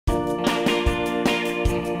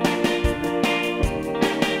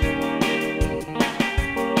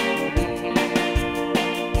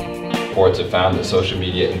reports have found that social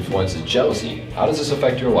media influences jealousy. How does this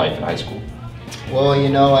affect your life in high school? Well,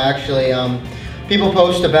 actually, people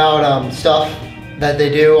post about stuff that they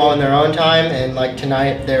do on their own time, and like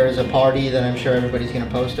tonight there is a party that I'm sure everybody's going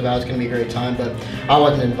to post about. It's going to be a great time, but I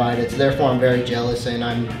wasn't invited, so therefore I'm very jealous, and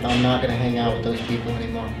I'm not going to hang out with those people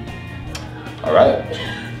anymore. All right.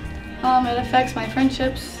 It affects my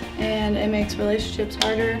friendships, and it makes relationships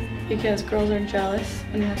harder because girls are jealous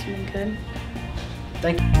when you have something good.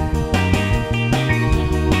 Thank you.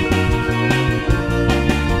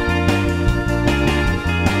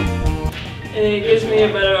 It gives me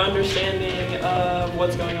a better understanding of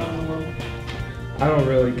what's going on in the world. I don't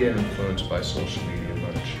really get influenced by social media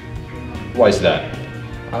much. Why is that?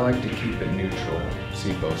 I like to keep it neutral,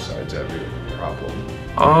 see both sides of every problem.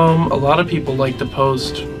 A lot of people like to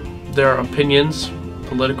post their opinions,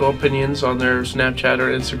 political opinions, on their Snapchat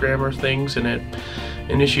or Instagram or things, and it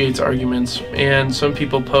initiates arguments. And some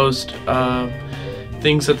people post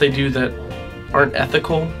things that they do that aren't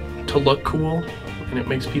ethical to look cool, and it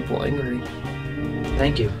makes people angry.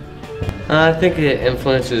 Thank you. I think it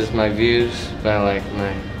influences my views by like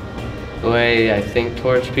the way I think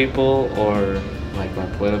towards people, or like my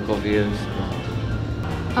political views.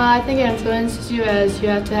 I think it influences you as you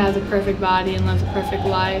have to have the perfect body and live the perfect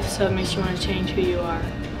life, so it makes you want to change who you are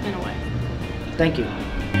in a way. Thank you.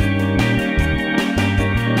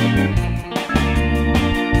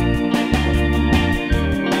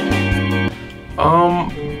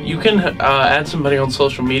 You can add somebody on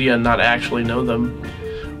social media and not actually know them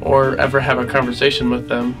or ever have a conversation with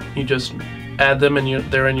them. You just add them and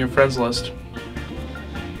they're in your friends list.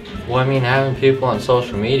 Well, I mean, having people on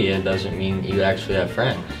social media doesn't mean you actually have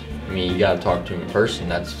friends. I mean, you gotta talk to them in person.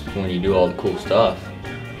 That's when you do all the cool stuff.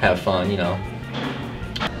 Have fun,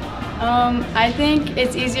 I think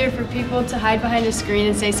it's easier for people to hide behind a screen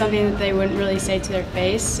and say something that they wouldn't really say to their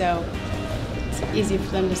face, so it's easy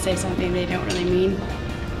for them to say something they don't really mean.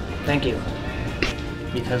 Thank you.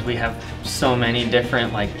 Because we have so many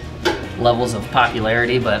different levels of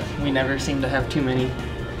popularity, but we never seem to have too many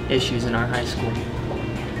issues in our high school.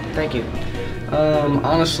 Thank you.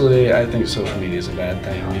 Honestly, I think social media is a bad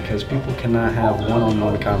thing because people cannot have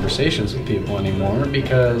one-on-one conversations with people anymore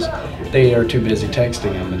because they are too busy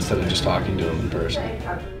texting them instead of just talking to them in person.